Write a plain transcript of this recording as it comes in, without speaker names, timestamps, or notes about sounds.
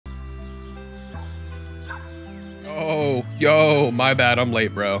Oh, yo, my bad. I'm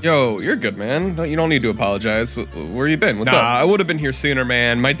late, bro. Yo, you're good, man. You don't need to apologize. Where you been? What's up? I would have been here sooner,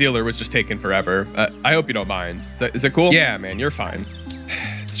 man. My dealer was just taking forever. I hope you don't mind. Is it cool? Yeah, man, you're fine.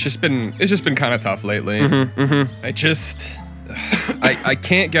 It's just been kind of tough lately. I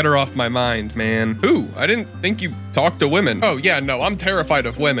can't get her off my mind, man. Who? I didn't think you talked to women. Oh, yeah, no, I'm terrified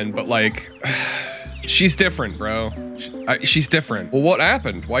of women, but like, she's different, bro. She's different. Well, what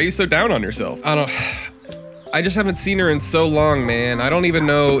happened? Why are you so down on yourself? I just haven't seen her in so long, man. I don't even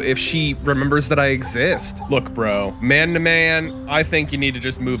know if she remembers that I exist. Look, bro, man to man, I think you need to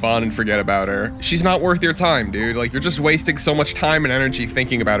just move on and forget about her. She's not worth your time, dude. Like, you're just wasting so much time and energy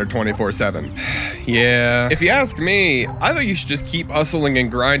thinking about her 24/7. Yeah. If you ask me, I think you should just keep hustling and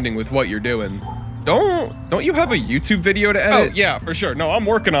grinding with what you're doing. Don't you have a YouTube video to edit? Oh, yeah, for sure. No, I'm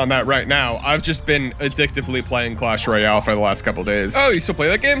working on that right now. I've just been addictively playing Clash Royale for the last couple days. Oh, you still play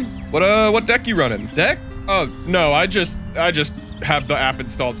that game? What deck you running? Deck? Oh, no, I just have the app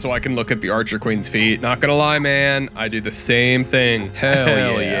installed so I can look at the Archer Queen's feet. Not gonna lie, man, I do the same thing.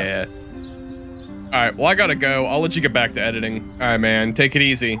 Hell yeah. All right, well, I gotta go. I'll let you get back to editing. All right, man, take it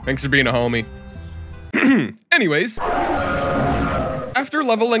easy. Thanks for being a homie. Anyways, after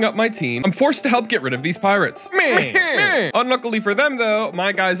leveling up my team, I'm forced to help get rid of these pirates. Unluckily for them, though,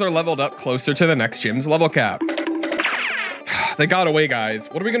 my guys are leveled up closer to the next gym's level cap. They got away, guys.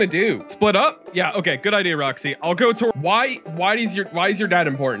 What are we gonna do? Split up? Yeah, okay, good idea, Roxy. I'll go to... Why is your dad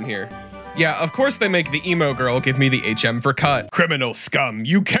important here? Yeah, of course they make the emo girl give me the HM for cut. Criminal scum,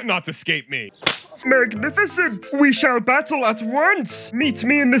 you cannot escape me. Magnificent! We shall battle at once! Meet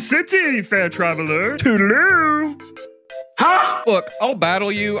me in the city, fair traveler. Toodaloo! Huh? Look, I'll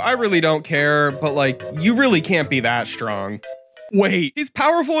battle you. I really don't care, but like, you really can't be that strong. Wait, he's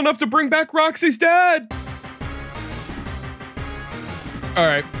powerful enough to bring back Roxy's dad! All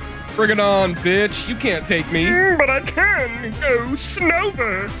right, bring it on, bitch. You can't take me. But I can. Oh,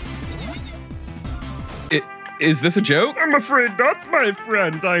 Snover. Is this a joke? I'm afraid not, my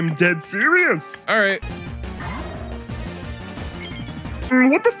friend. I'm dead serious. All right.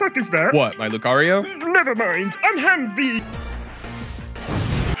 What the fuck is that? What, my Lucario? Never mind. Unhands the...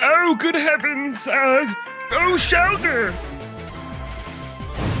 Oh, good heavens. Oh, Shelter.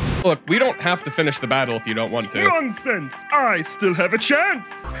 Look, we don't have to finish the battle if you don't want to. Nonsense! I still have a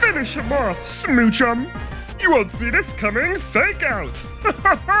chance! Finish him off, Smoochum! You won't see this coming! Fake out!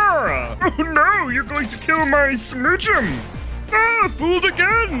 Oh no! You're going to kill my Smoochum! Ah, fooled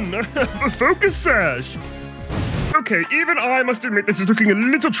again! Focus sash! Okay, even I must admit this is looking a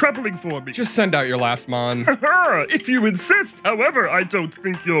little troubling for me. Just send out your last mon. If you insist, however, I don't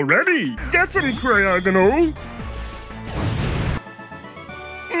think you're ready. Get him, Cryogonal!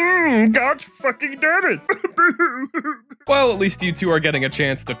 God fucking damn it! Well, at least you two are getting a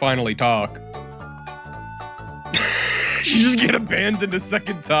chance to finally talk. You just get abandoned a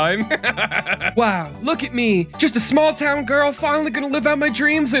second time? Wow, look at me. Just a small town girl finally gonna live out my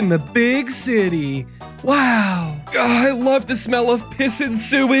dreams in the big city. Wow. I love the smell of piss and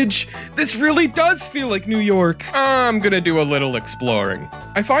sewage. This really does feel like New York. I'm gonna do a little exploring.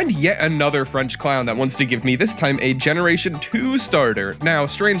 I find yet another French clown that wants to give me, this time, a Generation 2 starter. Now,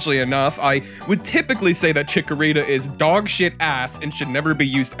 strangely enough, I would typically say that Chikorita is dog shit ass and should never be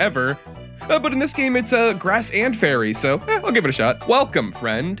used ever. But in this game, it's grass and fairy, so I'll give it a shot. Welcome,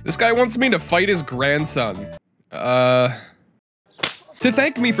 friend. This guy wants me to fight his grandson. To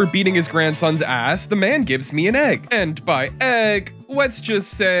thank me for beating his grandson's ass, the man gives me an egg. And by egg, let's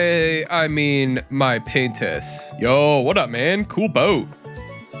just say, I mean, my Paintus. Yo, what up, man? Cool boat.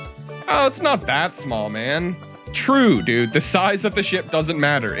 Oh, it's not that small, man. True, dude. The size of the ship doesn't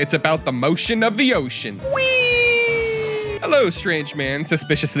matter. It's about the motion of the ocean. Whee! Hello, strange man,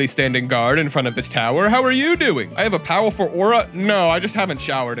 suspiciously standing guard in front of this tower. How are you doing? I have a powerful aura. No, I just haven't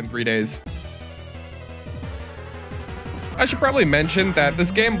showered in 3 days. I should probably mention that this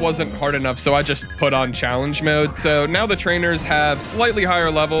game wasn't hard enough, so I just put on challenge mode. So now the trainers have slightly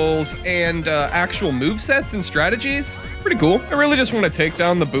higher levels and actual movesets and strategies. Pretty cool. I really just want to take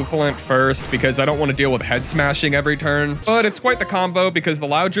down the Bouffalant first because I don't want to deal with head smashing every turn. But it's quite the combo because the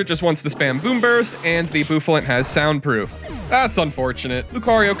Loudred just wants to spam Boom Burst and the Bouffalant has Soundproof. That's unfortunate.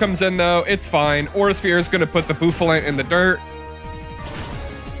 Lucario comes in though. It's fine. Aurasphere is going to put the Bouffalant in the dirt.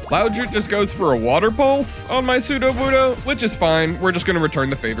 Loudred just goes for a Water Pulse on my Sudowoodo, which is fine. We're just going to return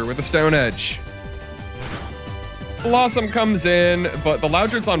the favor with a Stone Edge. Blossom comes in, but the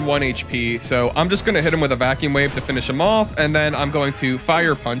Loudred's on 1 HP, so I'm just going to hit him with a Vacuum Wave to finish him off, and then I'm going to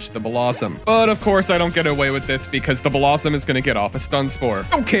Fire Punch the Blossom. But of course, I don't get away with this because the Blossom is going to get off a Stun Spore.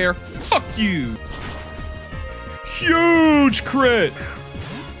 Don't care. Fuck you. Huge crit.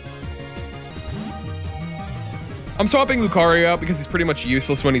 I'm swapping Lucario out because he's pretty much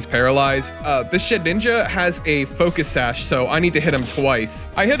useless when he's paralyzed. This Shedinja has a Focus Sash, so I need to hit him twice.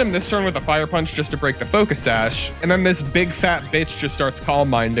 I hit him this turn with a Fire Punch just to break the Focus Sash, and then this big fat bitch just starts Calm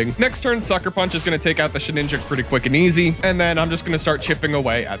Minding. Next turn, Sucker Punch is going to take out the Shedinja pretty quick and easy, and then I'm just going to start chipping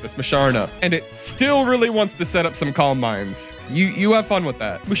away at this Musharna. And it still really wants to set up some Calm Minds. You have fun with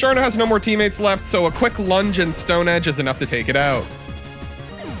that. Musharna has no more teammates left, so a quick lunge and Stone Edge is enough to take it out.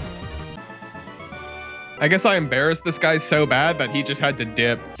 I guess I embarrassed this guy so bad that he just had to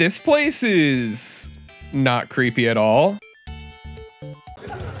dip. This place is not creepy at all.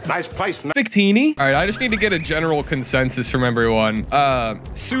 Nice place. Victini. All right, I just need to get a general consensus from everyone.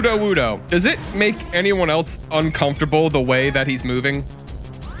 Sudowoodo. Does it make anyone else uncomfortable the way that he's moving?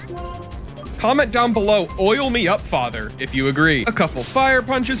 Comment down below, oil me up, father, if you agree. A couple Fire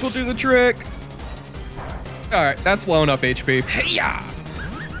Punches will do the trick. All right, that's low enough HP. Hey-ya!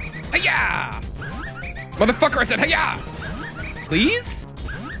 Hey-ya! Motherfucker, I said, hey-ya! Please?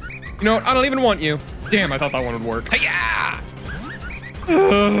 You know what? I don't even want you. Damn, I thought that one would work. Hey-ya!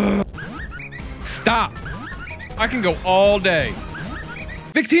 Stop. I can go all day.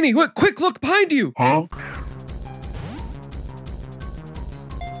 Victini, what? Quick, look behind you. Huh?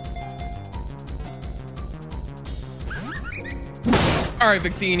 All right,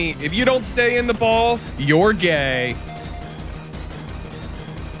 Victini, if you don't stay in the ball, you're gay.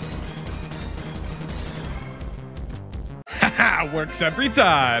 Works every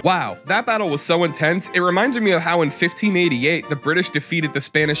time. Wow, that battle was so intense. It reminded me of how in 1588, the British defeated the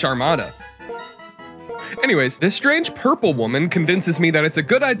Spanish Armada. Anyways, this strange purple woman convinces me that it's a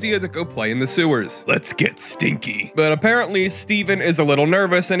good idea to go play in the sewers. Let's get stinky. But apparently, Steven is a little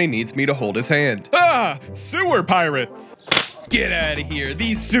nervous and he needs me to hold his hand. Ah, sewer pirates. Get out of here.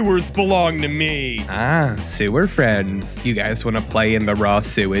 These sewers belong to me. Ah, sewer friends. You guys want to play in the raw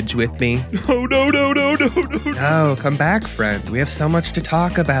sewage with me? No. No, come back, friend. We have so much to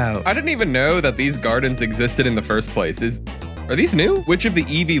talk about. I didn't even know that these gardens existed in the first place. Are these new? Which of the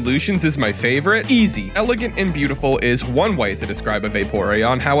evolutions is my favorite? Easy. Elegant and beautiful is one way to describe a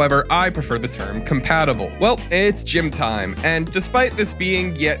Vaporeon. However, I prefer the term compatible. Well, it's gym time. And despite this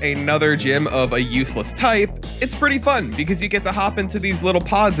being yet another gym of a useless type, it's pretty fun because you get to hop into these little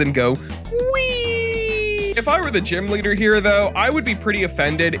pods and go, whee! If I were the gym leader here, though, I would be pretty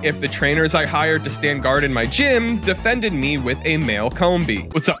offended if the trainers I hired to stand guard in my gym defended me with a male Combee.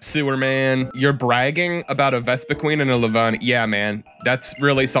 What's up, sewer man? You're bragging about a Vespiquen and a Levani. Yeah, man, that's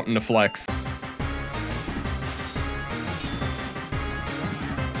really something to flex.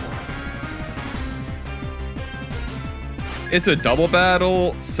 It's a double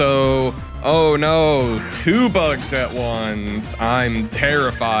battle, so... Oh no, 2 bugs at once. I'm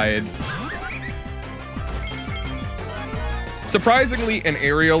terrified. Surprisingly, an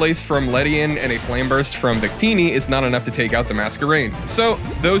Aerial Ace from Ledian and a Flame Burst from Victini is not enough to take out the Masquerain. So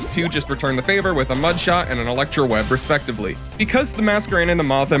those two just return the favor with a Mud Shot and an Electro Web respectively. Because the Masquerain and the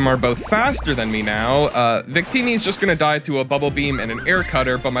Mothim are both faster than me now, Victini is just going to die to a Bubble Beam and an Air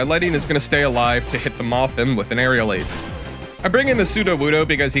Cutter, but my Ledian is going to stay alive to hit the Mothim with an Aerial Ace. I bring in the Sudowoodo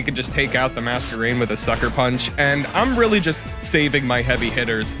because he can just take out the Masquerain with a Sucker Punch, and I'm really just saving my heavy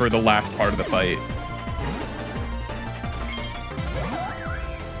hitters for the last part of the fight.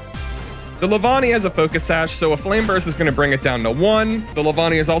 The Levani has a Focus Sash, so a Flame Burst is going to bring it down to 1. The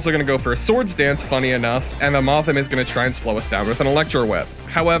Levani is also going to go for a Swords Dance, funny enough, and the Mothim is going to try and slow us down with an Electro Web.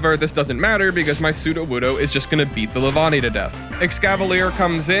 However, this doesn't matter because my Sudowoodo is just going to beat the Levani to death. Excavalier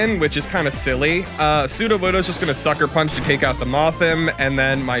comes in, which is kind of silly. Sudowoodo is just going to Sucker Punch to take out the Mothim, and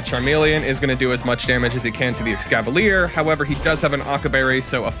then my Charmeleon is going to do as much damage as he can to the Excavalier. However, he does have an Aqua Berry,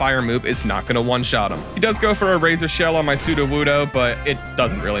 so a Fire move is not going to one-shot him. He does go for a Razor Shell on my Sudowoodo, but it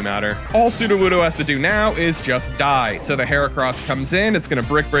doesn't really matter. All Sudowoodo has to do now is just die. So the Heracross comes in, it's going to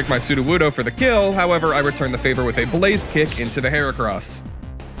Brick Break my Sudowoodo for the kill. However, I return the favor with a Blaze Kick into the Heracross.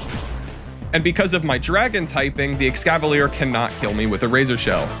 And because of my Dragon typing, the Excavalier cannot kill me with a Razor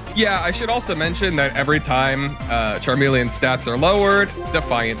Shell. Yeah, I should also mention that every time Charmeleon's stats are lowered,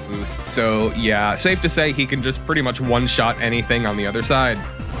 Defiant boosts. So yeah, safe to say he can just pretty much one-shot anything on the other side.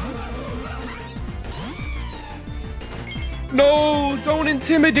 No, don't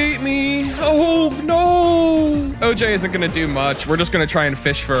intimidate me. Oh, no. OJ isn't going to do much. We're just going to try and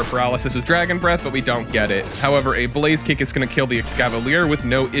fish for a paralysis with Dragon Breath, but we don't get it. However, a Blaze Kick is going to kill the Excavalier with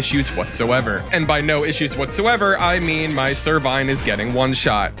no issues whatsoever. And by no issues whatsoever, I mean my Servine is getting one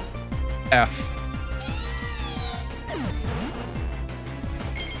shot. F.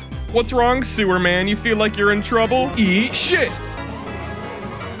 What's wrong, Sewer Man? You feel like you're in trouble? Eat shit.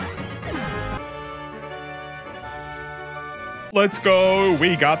 Let's go.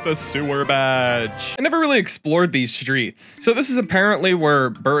 We got the sewer badge. I never really explored these streets. So this is apparently where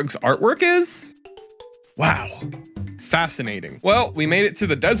Berg's artwork is? Wow. Fascinating. Well, we made it to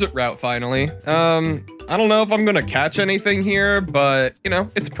the desert route finally. I don't know if I'm gonna catch anything here, but you know,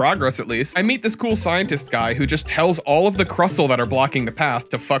 it's progress at least. I meet this cool scientist guy who just tells all of the Crustle that are blocking the path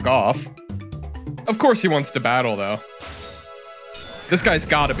to fuck off. Of course he wants to battle though. This guy's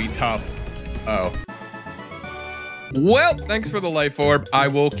gotta be tough. Oh. Well, thanks for the life orb. I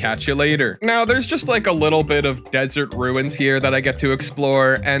will catch you later. Now, there's just like a little bit of desert ruins here that I get to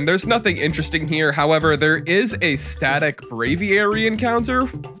explore, and there's nothing interesting here. However, there is a static Braviary encounter.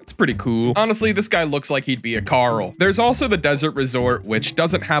 It's pretty cool. Honestly, this guy looks like he'd be a Carl. There's also the desert resort, which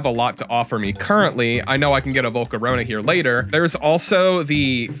doesn't have a lot to offer me currently. I know I can get a Volcarona here later. There's also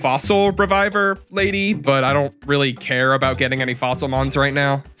the fossil reviver lady, but I don't really care about getting any fossil mons right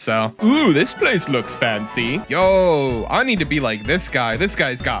now. So, ooh, this place looks fancy. Yo. I need to be like this guy. This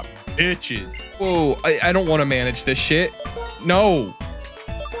guy's got bitches. Whoa, I don't want to manage this shit. No.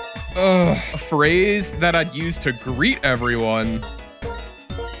 Ugh. A phrase that I'd use to greet everyone.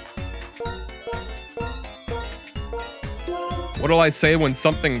 What'll I say when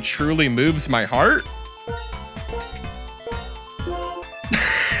something truly moves my heart?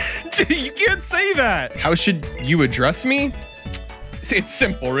 You can't say that. How should you address me? It's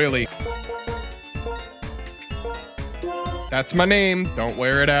simple, really. That's my name. Don't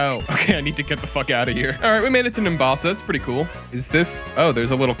wear it out. Okay, I need to get the fuck out of here. All right, we made it to Nimbasa. That's pretty cool. Is this? Oh,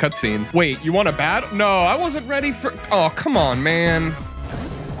 there's a little cutscene. Wait, you want a battle? No, I wasn't ready for... Oh, come on, man.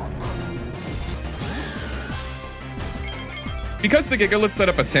 Because the Gigalith set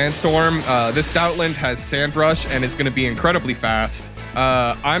up a sandstorm, this Stoutland has Sand Rush and is going to be incredibly fast.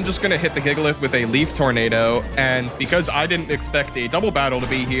 I'm just going to hit the Gigalith with a Leaf Tornado, and because I didn't expect a double battle to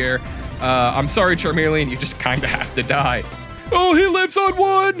be here, I'm sorry, Charmeleon, you just kind of have to die. Oh, he lives on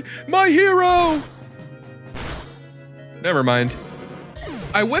one! My hero! Never mind.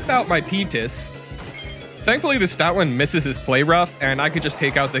 I whip out my Pincus. Thankfully, the Stoutland misses his Play Rough, and I could just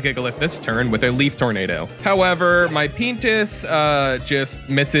take out the Gigalith this turn with a Leaf Tornado. However, my Pincus just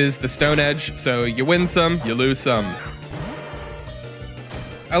misses the Stone Edge, so you win some, you lose some.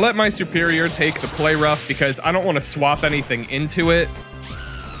 I let my Superior take the Play Rough because I don't want to swap anything into it.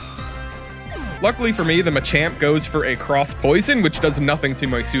 Luckily for me, the Machamp goes for a Cross Poison, which does nothing to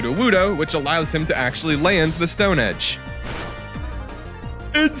my Sudowoodo, which allows him to actually land the Stone Edge.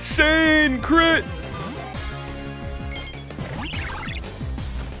 Insane crit!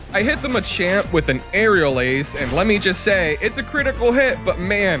 I hit the Machamp with an Aerial Ace, and let me just say, it's a critical hit, but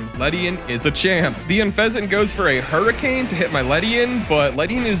man, Ledian is a champ. The Unfezant goes for a Hurricane to hit my Ledian, but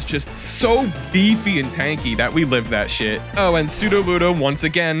Ledian is just so beefy and tanky that we live that shit. Oh, and Sudowoodo once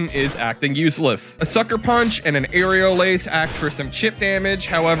again is acting useless. A Sucker Punch and an Aerial Ace act for some chip damage,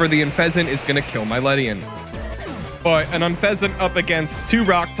 however, the Unfezant is gonna kill my Ledian. But an Unfezant up against two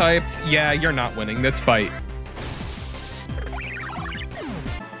rock types, yeah, you're not winning this fight.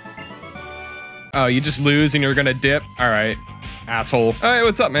 Oh, you just lose and you're gonna dip? All right, asshole. Hey,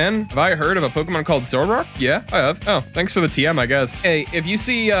 what's up, man? Have I heard of a Pokemon called Zoroark? Yeah, I have. Oh, thanks for the TM, I guess. Hey, if you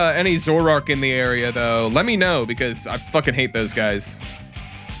see any Zoroark in the area, though, let me know because I fucking hate those guys.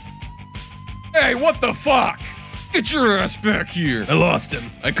 Hey, what the fuck? Get your ass back here. I lost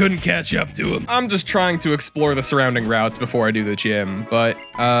him. I couldn't catch up to him. I'm just trying to explore the surrounding routes before I do the gym. But,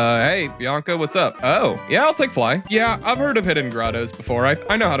 hey, Bianca, what's up? Oh, yeah, I'll take Fly. Yeah, I've heard of hidden grottos before.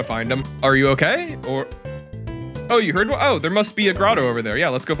 I know how to find them. Are you okay? Or... Oh, you heard one? Oh, there must be a grotto over there. Yeah,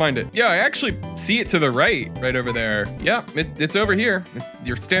 let's go find it. Yeah, I actually see it to the right over there. Yeah, it's over here.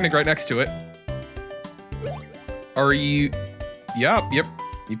 You're standing right next to it. Are you... Yep.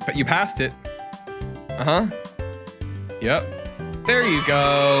 You passed it. Uh-huh. Yep. There you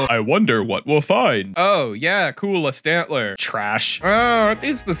go. I wonder what we'll find. Oh, yeah, cool, a Stantler. Trash. Oh, aren't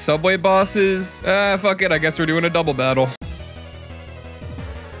these the subway bosses? Fuck it, I guess we're doing a double battle.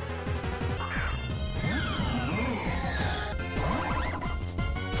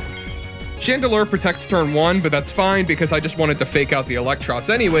 Chandelure protects turn 1, but that's fine because I just wanted to fake out the Electros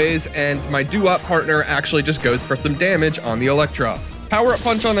anyways, and my do-up partner actually just goes for some damage on the Electros. Power-up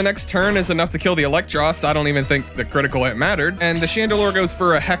punch on the next turn is enough to kill the Electros. I don't even think the critical hit mattered, and the Chandelure goes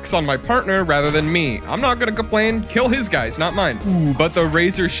for a Hex on my partner rather than me. I'm not gonna complain. Kill his guys, not mine. Ooh, but the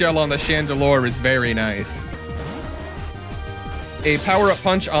Razor Shell on the Chandelure is very nice. A power-up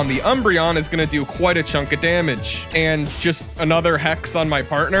punch on the Umbreon is going to do quite a chunk of damage. And just another Hex on my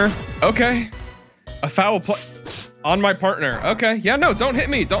partner. Okay. A foul play on my partner. Okay. Yeah, no, don't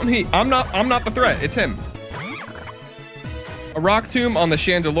hit me. Don't hit. I'm not the threat. It's him. A rock tomb on the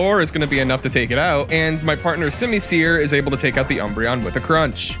Chandelure is going to be enough to take it out, and my partner Simisear is able to take out the Umbreon with a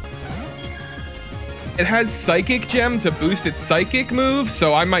crunch. It has Psychic Gem to boost its Psychic move,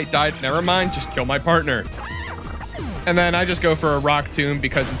 so I might die. Never mind, just kill my partner. And then I just go for a Rock Tomb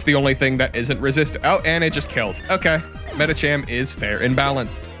because it's the only thing that isn't resistant. Oh, and it just kills. Okay, Medicham is fair and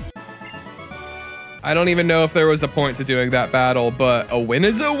balanced. I don't even know if there was a point to doing that battle, but a win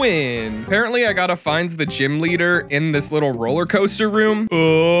is a win. Apparently, I gotta find the gym leader in this little roller coaster room.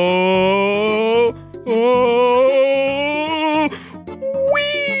 Oh,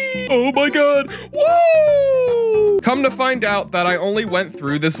 wee! Oh my god, whoa! Come to find out that I only went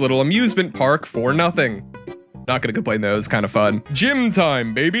through this little amusement park for nothing. Not gonna complain though, it's kind of fun. Gym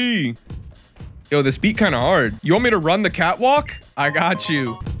time, baby! Yo, this beat kind of hard. You want me to run the catwalk? I got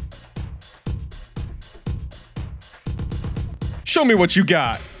you. Show me what you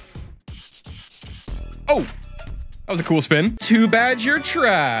got. Oh, that was a cool spin. Too bad you're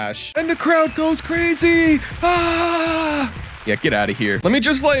trash. And the crowd goes crazy. Ah! Yeah, get out of here. Let me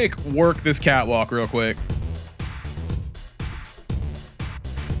just like work this catwalk real quick.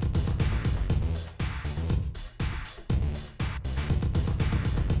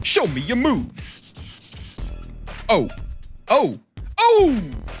 Show me your moves. Oh, oh, oh!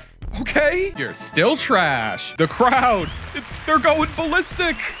 Okay, you're still trash. The crowd, they're going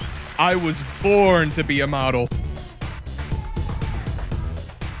ballistic. I was born to be a model.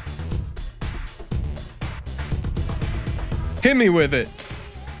 Hit me with it.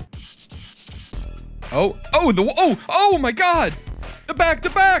 Oh my god. The back to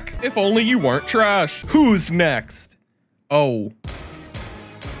back. If only you weren't trash. Who's next? Oh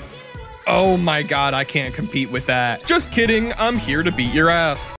my god, I can't compete with that. Just kidding, I'm here to beat your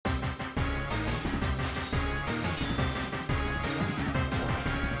ass.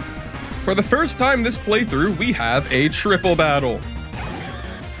 For the first time this playthrough, we have a triple battle.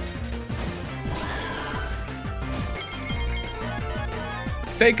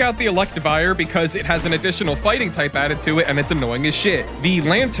 Fake out the Electivire because it has an additional fighting type added to it and it's annoying as shit. The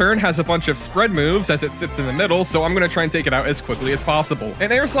Lantern has a bunch of spread moves as it sits in the middle, so I'm going to try and take it out as quickly as possible.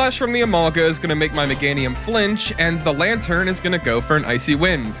 An Air Slash from the Amalga is going to make my Meganium flinch, and the Lantern is going to go for an Icy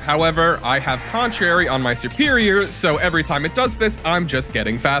Wind. However, I have Contrary on my Superior, so every time it does this, I'm just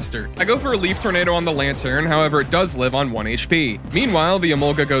getting faster. I go for a Leaf Tornado on the Lantern, however, it does live on 1 HP. Meanwhile, the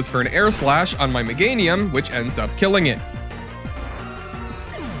Amalga goes for an Air Slash on my Meganium, which ends up killing it.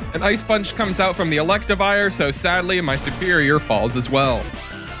 An Ice Punch comes out from the Electivire, so sadly, my Superior falls as well.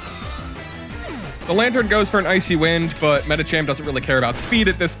 The Lantern goes for an Icy Wind, but Medicham doesn't really care about speed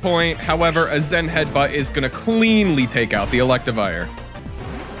at this point. However, a Zen Headbutt is going to cleanly take out the Electivire.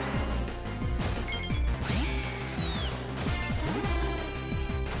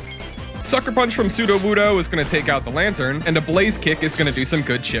 Sucker Punch from Sudowoodo is going to take out the Lantern, and a Blaze Kick is going to do some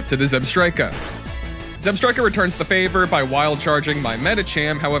good chip to the Zebstrika. Zebstrika returns the favor by wild charging my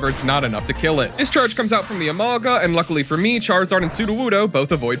Medicham, however, it's not enough to kill it. Discharge comes out from the Amalga, and luckily for me, Charizard and Sudowoodo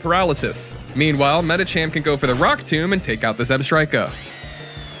both avoid paralysis. Meanwhile, Medicham can go for the Rock Tomb and take out the Zebstrika.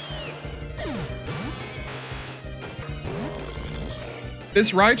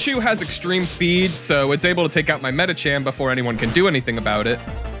 This Raichu has extreme speed, so it's able to take out my Medicham before anyone can do anything about it.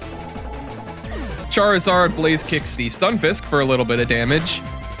 Charizard Blaze kicks the Stunfisk for a little bit of damage.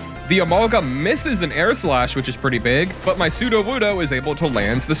 The Amalga misses an Air Slash, which is pretty big, but my Sudowoodo is able to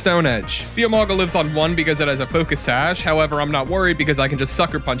land the Stone Edge. The Amalga lives on 1 because it has a Focus Sash, however, I'm not worried because I can just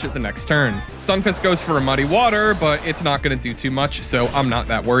Sucker Punch it the next turn. Stunfisk goes for a Muddy Water, but it's not going to do too much, so I'm not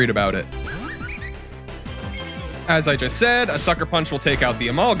that worried about it. As I just said, a Sucker Punch will take out the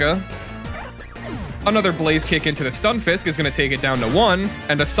Amalga. Another Blaze Kick into the Stunfisk is going to take it down to 1,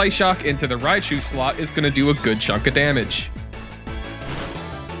 and a Psyshock into the Raichu slot is going to do a good chunk of damage.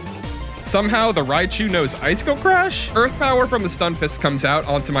 Somehow, the Raichu knows Icicle Crash? Earth Power from the Stunfisk comes out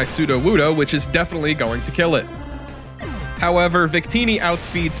onto my Sudowoodo, which is definitely going to kill it. However, Victini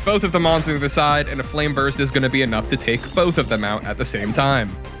outspeeds both of the mons on the other side, and a Flame Burst is going to be enough to take both of them out at the same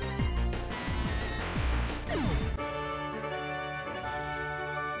time.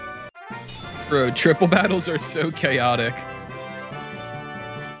 Bro, triple battles are so chaotic.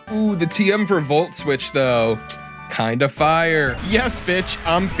 Ooh, the TM for Volt Switch, though. Kinda fire. Yes, bitch,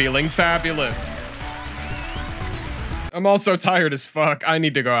 I'm feeling fabulous. I'm also tired as fuck. I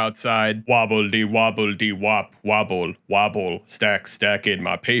need to go outside. Wobble-de-wobble-de-wop. Wobble, wobble. Stack, stack in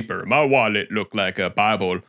my paper. My wallet look like a Bible.